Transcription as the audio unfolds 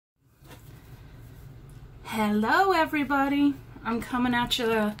Hello everybody, I'm coming at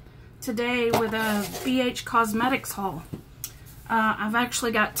you today with a BH Cosmetics haul. I've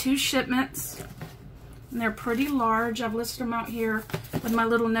actually got 2 shipments and they're pretty large. I've listed them out here with my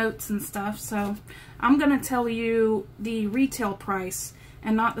little notes and stuff. So I'm going to tell you the retail price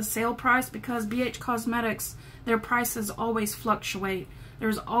and not the sale price, because BH Cosmetics, their prices always fluctuate.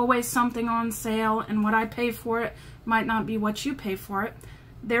 There's always something on sale, and what I pay for it might not be what you pay for it.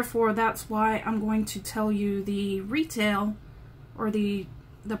 Therefore, that's why I'm going to tell you the retail, or the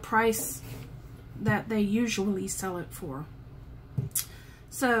price that they usually sell it for.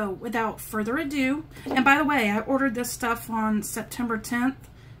 So, without further ado, and by the way, I ordered this stuff on September 10th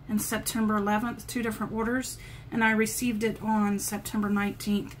and September 11th, 2 different orders, and I received it on September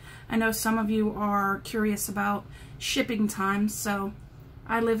 19th. I know some of you are curious about shipping times, so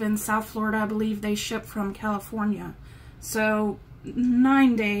I live in South Florida. I believe they ship from California. So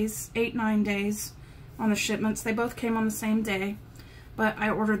 9 days, 8-9 days on the shipments. They both came on the same day, but I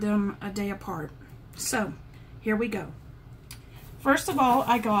ordered them a day apart. So here we go. First of all,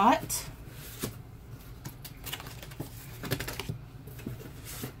 I got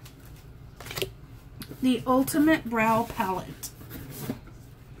the Ultimate Brow Palette.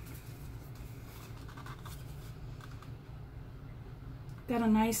 Got a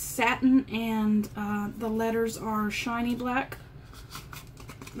nice satin, and the letters are shiny black.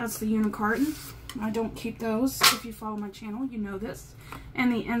 That's the unicarton. I don't keep those. If you follow my channel, you know this.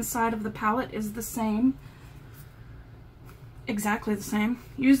 And the inside of the palette is the same. Exactly the same.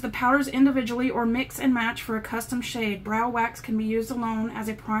 Use the powders individually or mix and match for a custom shade. Brow wax can be used alone as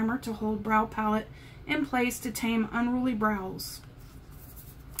a primer to hold brow palette in place to tame unruly brows.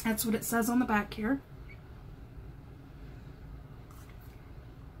 That's what it says on the back here.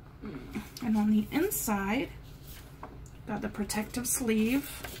 And on the inside, got the protective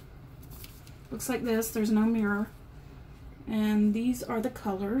sleeve. Looks like this. There's no mirror. And these are the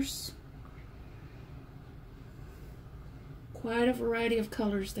colors. Quite a variety of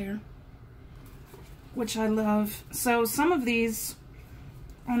colors there, which I love. So some of these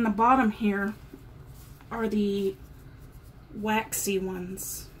on the bottom here are the waxy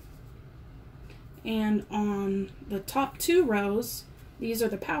ones. And on the top 2 rows, these are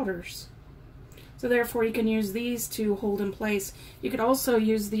the powders. So therefore you can use these to hold in place. You could also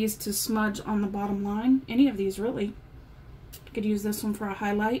use these to smudge on the bottom line. Any of these really. You could use this one for a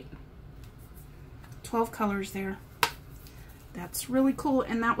highlight. 12 colors there. That's really cool,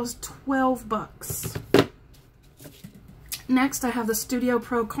 and that was 12 bucks. Next I have the Studio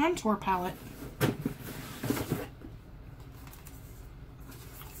Pro Contour Palette.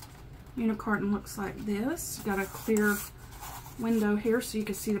 Unicarton looks like this. Got a clear window here so you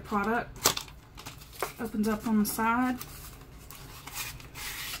can see the product. Opens up on the side.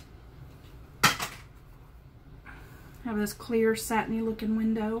 Have this clear satiny looking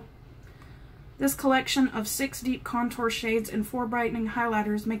window. This collection of 6 deep contour shades and 4 brightening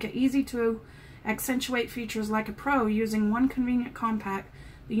highlighters make it easy to accentuate features like a pro using one convenient compact.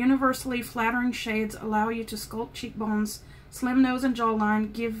 The universally flattering shades allow you to sculpt cheekbones, slim nose and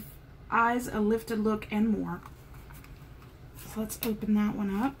jawline, give eyes a lifted look, and more. So let's open that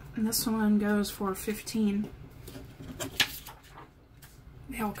one up. And this one goes for $15.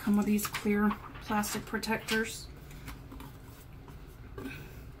 They all come with these clear plastic protectors.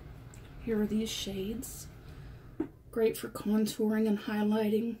 Here are these shades. Great for contouring and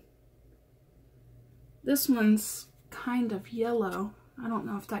highlighting. This one's kind of yellow. I don't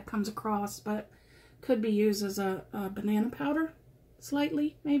know if that comes across, but could be used as a banana powder,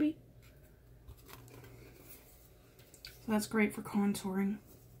 slightly, maybe. So that's great for contouring.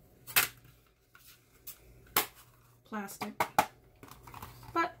 Plastic.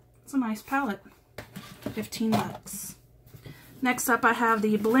 But it's a nice palette. 15 bucks. Next up I have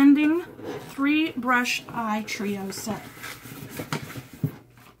the Blending 3 Brush Eye Trio set.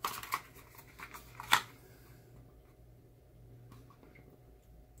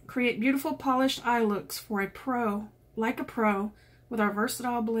 Create beautiful polished eye looks for a pro, like a pro, with our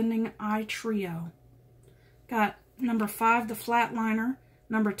versatile blending eye trio. Got number 5, the flat liner,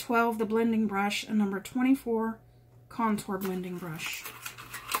 number 12, the blending brush, and number 24, contour blending brush.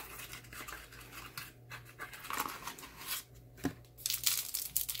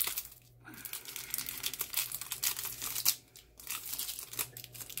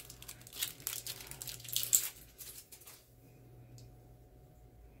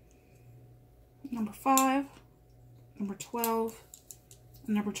 Number 5, number 12,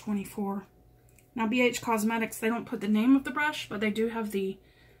 and number 24. Now BH Cosmetics, they don't put the name of the brush, but they do have the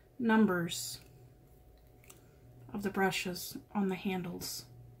numbers of the brushes on the handles.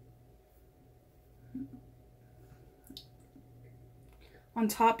 On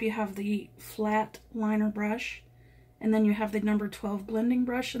top you have the flat liner brush, and then you have the number 12 blending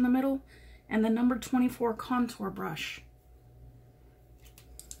brush in the middle, and the number 24 contour brush.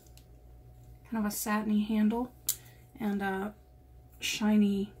 Kind of a satiny handle, and a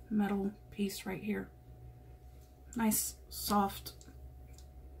shiny metal piece right here. Nice, soft.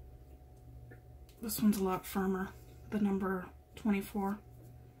 This one's a lot firmer, the number 24.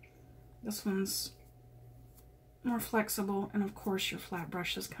 This one's more flexible, and of course your flat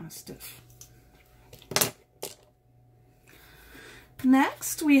brush is kind of stiff.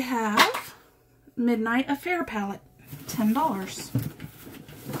 Next we have Midnight Affair palette, $10.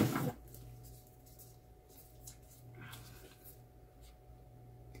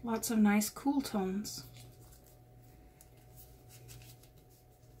 Lots of nice cool tones.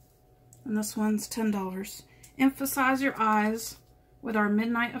 And this one's $10. Emphasize your eyes with our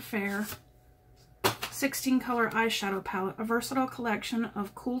Midnight Affair 16 color eyeshadow palette, a versatile collection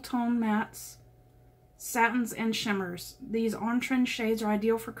of cool tone mattes, satins, and shimmers. These on-trend shades are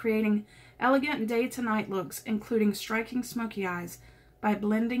ideal for creating elegant day to night looks, including striking smoky eyes, by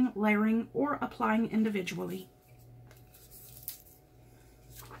blending, layering, or applying individually.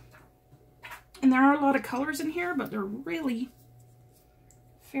 And there are a lot of colors in here, but they're really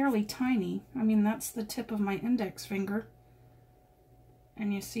fairly tiny. I mean, that's the tip of my index finger.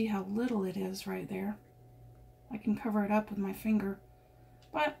 And you see how little it is right there. I can cover it up with my finger.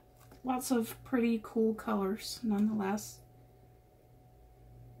 But lots of pretty cool colors nonetheless.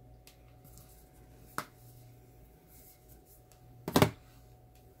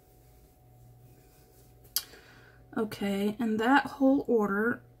 Okay, and that whole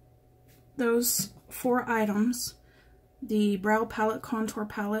order, those 4 items, the Brow Palette, Contour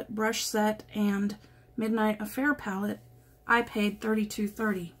Palette, Brush Set, and Midnight Affair Palette, I paid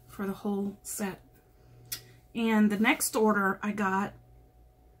 $32.30 for the whole set. And the next order I got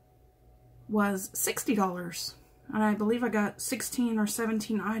was $60. And I believe I got 16 or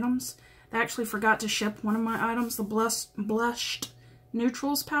 17 items. They actually forgot to ship one of my items, the Blushed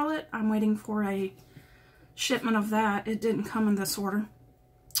Neutrals palette. I'm waiting for a shipment of that. It didn't come in this order.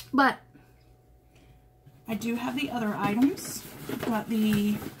 But I do have the other items. I've got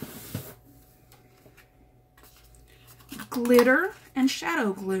the glitter and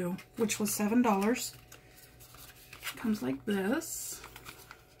shadow glue, which was $7. Comes like this.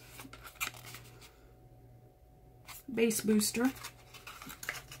 Base booster.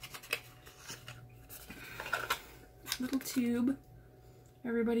 Little tube.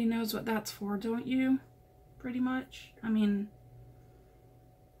 Everybody knows what that's for, don't you? Pretty much. I mean,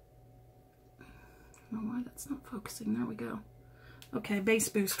 I don't know why that's not focusing. There we go. Okay, base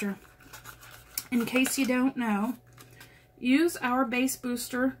booster. In case you don't know, use our base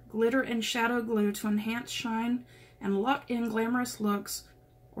booster glitter and shadow glue to enhance shine and lock in glamorous looks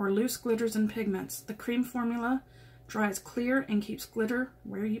or loose glitters and pigments. The cream formula dries clear and keeps glitter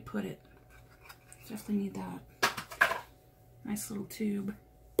where you put it. Definitely need that. Nice little tube.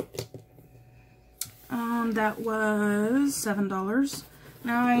 That was $7.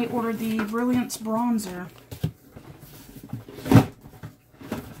 Now I ordered the Brilliance bronzer.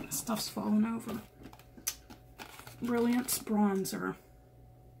 Stuff's falling over. Brilliance bronzer.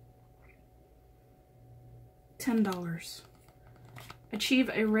 $10. Achieve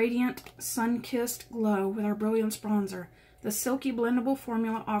a radiant, sun-kissed glow with our Brilliance bronzer. The silky blendable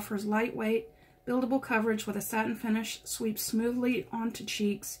formula offers lightweight, buildable coverage with a satin finish, sweeps smoothly onto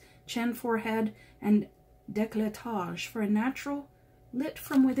cheeks, chin, forehead, and décolletage for a natural, lit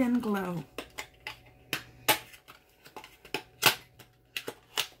from within glow.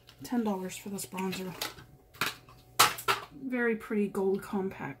 $10 for this bronzer. Very pretty gold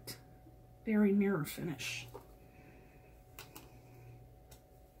compact. Very mirror finish.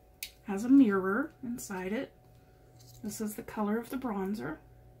 Has a mirror inside it. This is the color of the bronzer.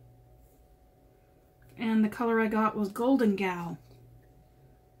 And the color I got was Golden Gal.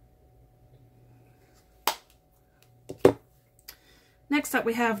 Next up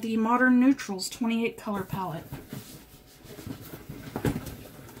we have the Modern Neutrals 28 color palette.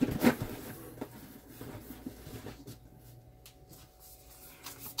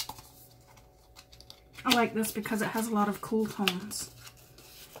 I like this because it has a lot of cool tones.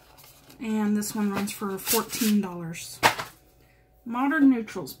 And this one runs for $14. Modern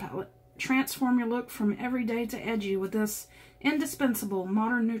Neutrals palette. Transform your look from everyday to edgy with this indispensable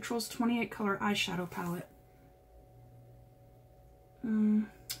Modern Neutrals 28 color eyeshadow palette.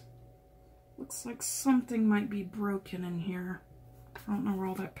 Looks like something might be broken in here. I don't know where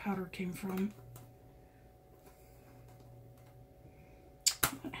all that powder came from.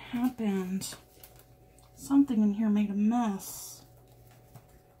 What happened? Something in here made a mess.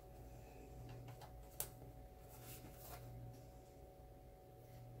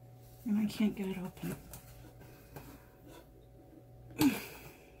 can't get it open.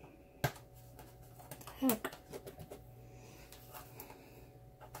 Heck.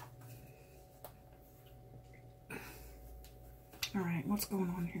 Alright, what's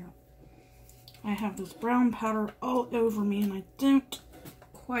going on here? I have this brown powder all over me and I don't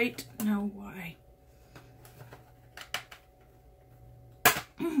quite know why.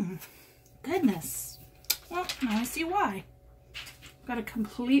 Goodness. Well, now I see why. Got a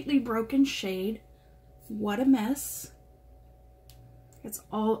completely broken shade. What a mess. It's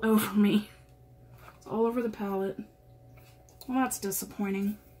all over me. It's all over the palette. Well, that's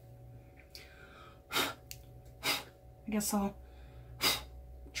disappointing. I guess I'll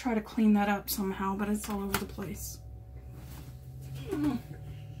try to clean that up somehow, but it's all over the place.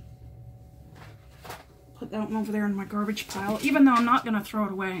 Put that one over there in my garbage pile, even though I'm not going to throw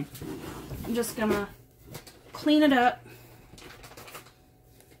it away. I'm just going to clean it up.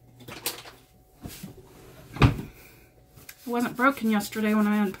 It wasn't broken yesterday when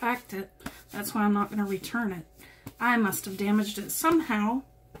I unpacked it. That's why I'm not going to return it. I must have damaged it somehow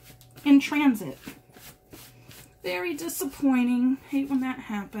in transit. Very disappointing. Hate when that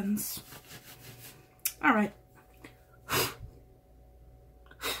happens. Alright.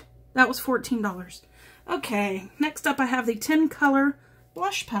 That was $14. Okay, next up I have the 10 color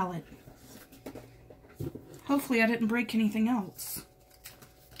blush palette. Hopefully I didn't break anything else.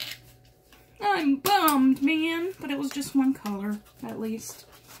 I'm bummed, man, but it was just one color, at least.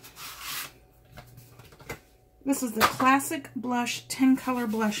 This is the Classic Blush 10 color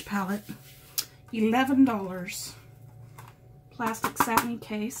blush palette. $11. Plastic satiny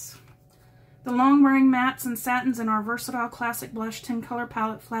case. The long-wearing mattes and satins in our versatile Classic Blush 10 color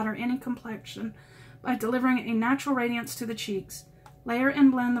palette flatter any complexion by delivering a natural radiance to the cheeks. Layer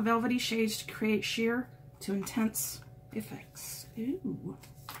and blend the velvety shades to create sheer to intense effects. Ooh,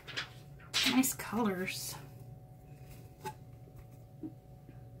 nice colors.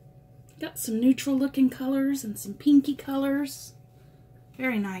 Got some neutral looking colors and some pinky colors.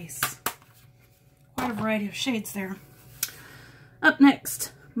 Very nice. Quite a variety of shades there. Up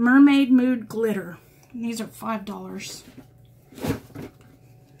next, Mermaid Mood Glitter. And these are $5.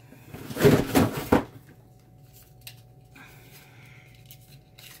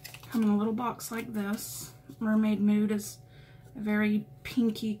 Come in a little box like this. Mermaid Mood is a very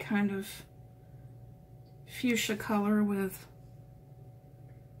pinky kind of fuchsia color with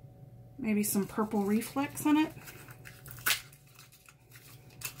maybe some purple reflex in it.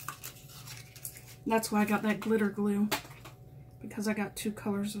 That's why I got that glitter glue, because I got two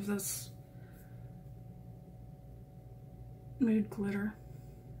colors of this Mood Glitter.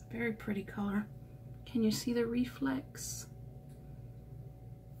 Very pretty color. Can you see the reflex?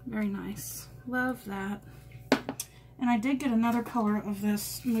 Very nice. Love that. And I did get another color of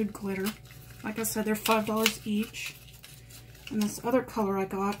this Mood Glitter. Like I said, they're $5 each. And this other color I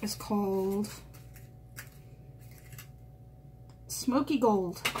got is called Smoky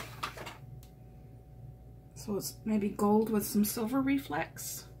Gold. So it's maybe gold with some silver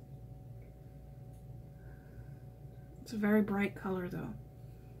reflex. It's a very bright color though.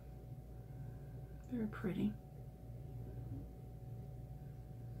 Very pretty.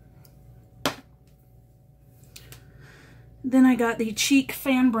 Then I got the Cheek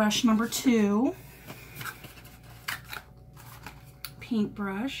Fan Brush number 2. Pink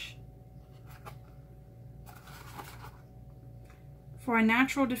brush. For a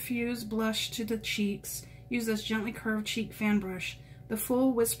natural diffuse blush to the cheeks, use this gently curved cheek fan brush. The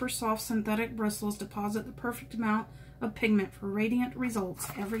full whisper soft synthetic bristles deposit the perfect amount of pigment for radiant results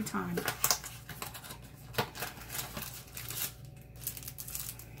every time.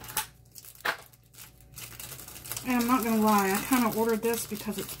 And I'm not going to lie, I kind of ordered this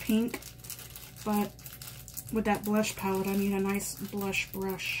because it's pink, but with that blush palette, I need a nice blush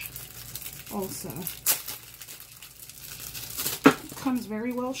brush also. It comes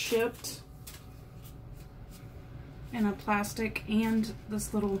very well shipped in a plastic and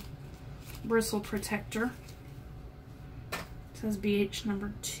this little bristle protector. It says BH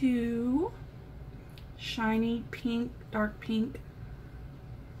number 2. Shiny pink, dark pink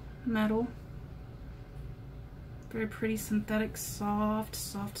metal. Very pretty synthetic, soft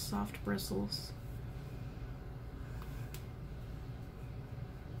bristles.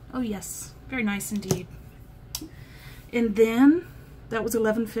 Oh yes, very nice indeed. And then, that was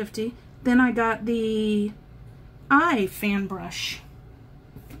 $11.50. Then I got the eye fan brush.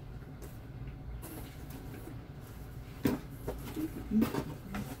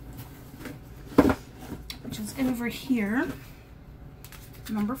 Which is over here,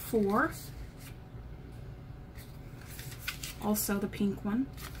 number 4. Also the pink one.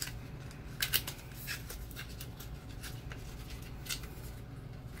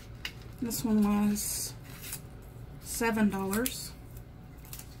 This one was $7.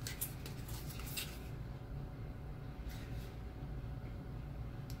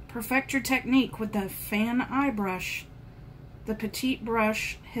 Perfect your technique with the fan eye brush. The petite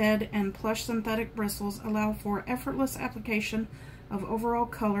brush head and plush synthetic bristles allow for effortless application of overall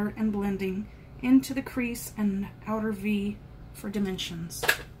color and blending into the crease and outer V for dimensions.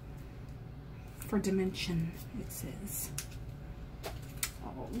 For dimension, it says.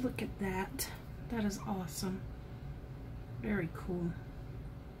 Oh, look at that. That is awesome. Very cool.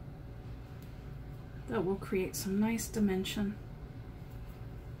 That will create some nice dimension.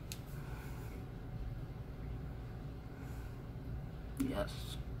 Yes.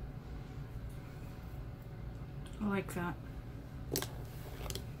 I like that.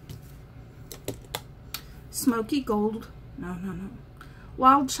 Smoky Gold. No.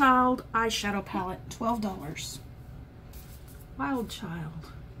 Wild Child eyeshadow palette. $12. Wild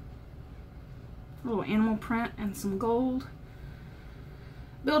Child. A little animal print and some gold.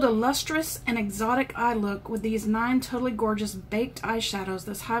 Build a lustrous and exotic eye look with these 9 totally gorgeous baked eyeshadows.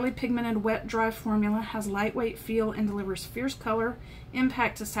 This highly pigmented wet-dry formula has lightweight feel and delivers fierce color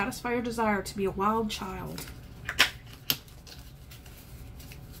impact to satisfy your desire to be a wild child.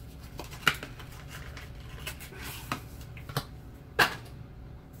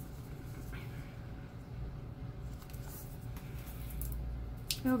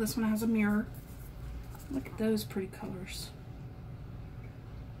 Oh, this one has a mirror. Look at those pretty colors.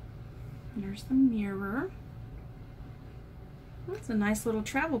 And there's the mirror. That's a nice little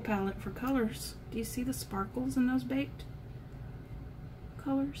travel palette for colors. Do you see the sparkles in those baked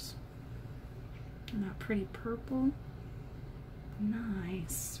colors? And that pretty purple.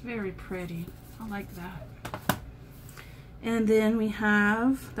 Nice. Very pretty. I like that. And then we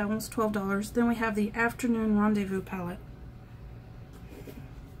have, that one's $12. Then we have the Afternoon Rendezvous palette.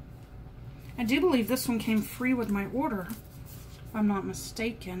 I do believe this one came free with my order, if I'm not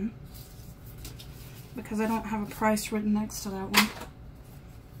mistaken, because I don't have a price written next to that one.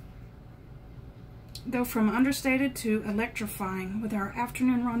 Go from understated to electrifying with our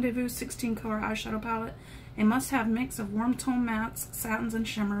Afternoon Rendezvous 16 color eyeshadow palette. A must-have mix of warm tone mattes, satins, and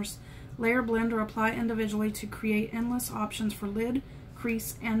shimmers. Layer, blend, or apply individually to create endless options for lid,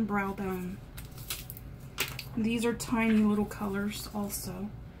 crease, and brow bone. These are tiny little colors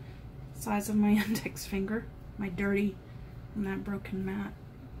also. Size of my index finger, my dirty, and that broken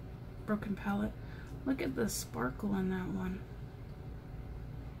palette. Look at the sparkle in that one.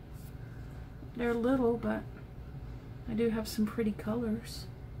 They're little, but I do have some pretty colors.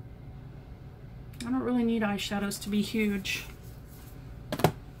 I don't really need eyeshadows to be huge.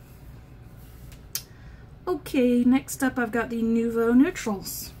 Okay, next up I've got the Nuvo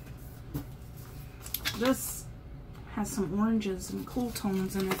Neutrals. This has some oranges and cool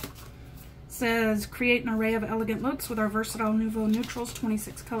tones in it. Says, create an array of elegant looks with our versatile Nuvo Neutrals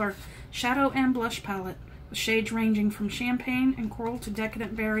 26 color shadow and blush palette. With shades ranging from champagne and coral to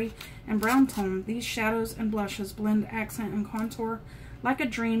decadent berry and brown tone, these shadows and blushes blend accent and contour like a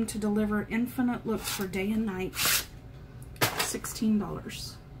dream to deliver infinite looks for day and night.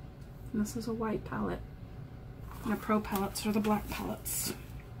 $16. And this is a white palette. My pro palettes are the black palettes.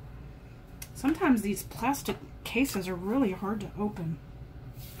 Sometimes these plastic cases are really hard to open.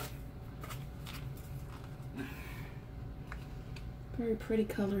 Very pretty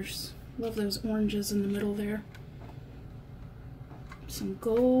colors. Love those oranges in the middle there. Some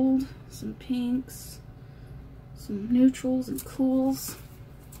gold, some pinks, some neutrals and cools.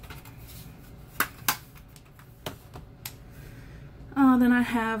 Then I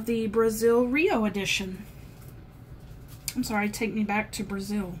have the Brazil Rio edition. I'm sorry, Take Me Back to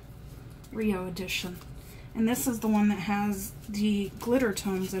Brazil Rio edition. And this is the one that has the glitter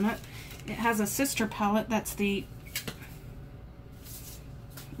tones in it. It has a sister palette that's the,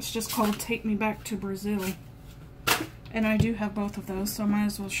 it's just called Take Me Back to Brazil. And I do have both of those, so I might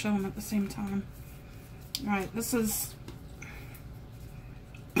as well show them at the same time. Alright, this is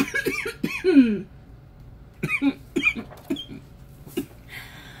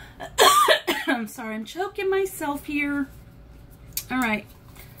I'm sorry, I'm choking myself here. Alright,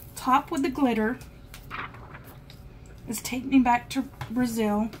 top with the glitter is Take Me Back to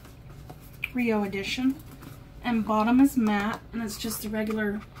Brazil Rio edition. And bottom is matte, and it's just the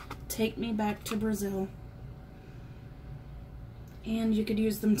regular Take Me Back to Brazil. And you could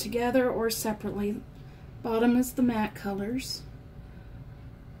use them together or separately. Bottom is the matte colors.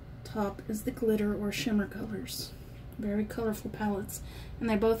 Top is the glitter or shimmer colors. Very colorful palettes. And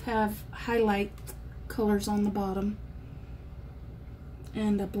they both have highlight colors on the bottom.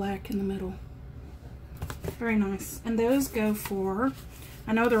 And a black in the middle. Very nice. And those go for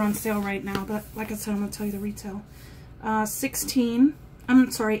I know they're on sale right now, but like I said, I'm going to tell you the retail.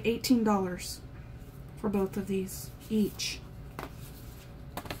 $18 for both of these each.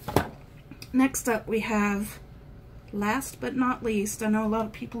 Next up we have, last but not least, I know a lot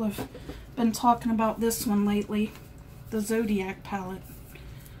of people have been talking about this one lately, the Zodiac palette.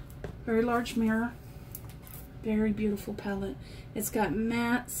 Very large mirror, very beautiful palette. It's got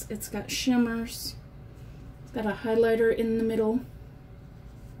mattes, it's got shimmers, it's got a highlighter in the middle.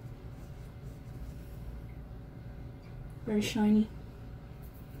 Very shiny.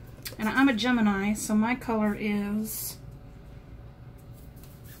 And I'm a Gemini, so my color is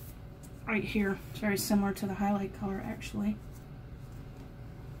right here. It's very similar to the highlight color, actually.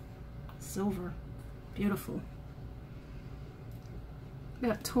 Silver. Beautiful.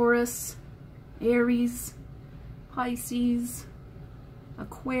 Got Taurus, Aries, Pisces,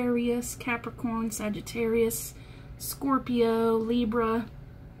 Aquarius, Capricorn, Sagittarius, Scorpio, Libra,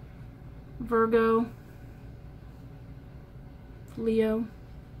 Virgo, Leo,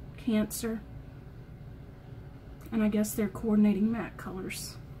 Cancer, and I guess they're coordinating matte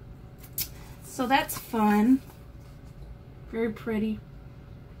colors. So that's fun. Very pretty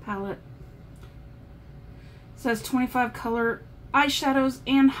palette. It says 25 color eyeshadows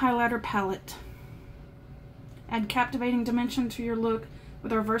and highlighter palette. Add captivating dimension to your look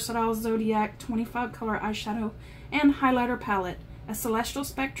with our versatile Zodiac 25 color eyeshadow and highlighter palette. A celestial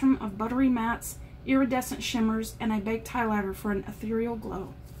spectrum of buttery mattes, iridescent shimmers, and a baked highlighter for an ethereal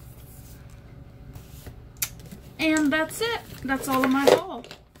glow. And that's it. That's all of my haul.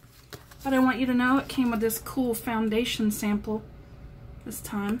 But I want you to know it came with this cool foundation sample this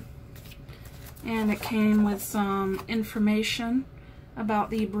time. And it came with some information about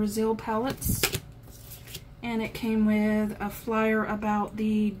the Brazil palettes. And it came with a flyer about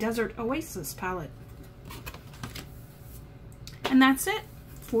the Desert Oasis palette. And that's it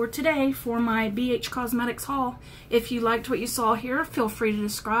for today for my BH Cosmetics haul. If you liked what you saw here, feel free to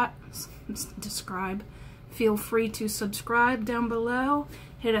Feel free to subscribe down below.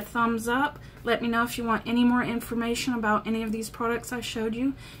 Hit a thumbs up. Let me know if you want any more information about any of these products I showed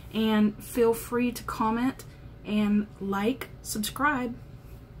you. And feel free to comment and like, subscribe.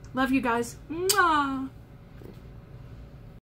 Love you guys. Mwah!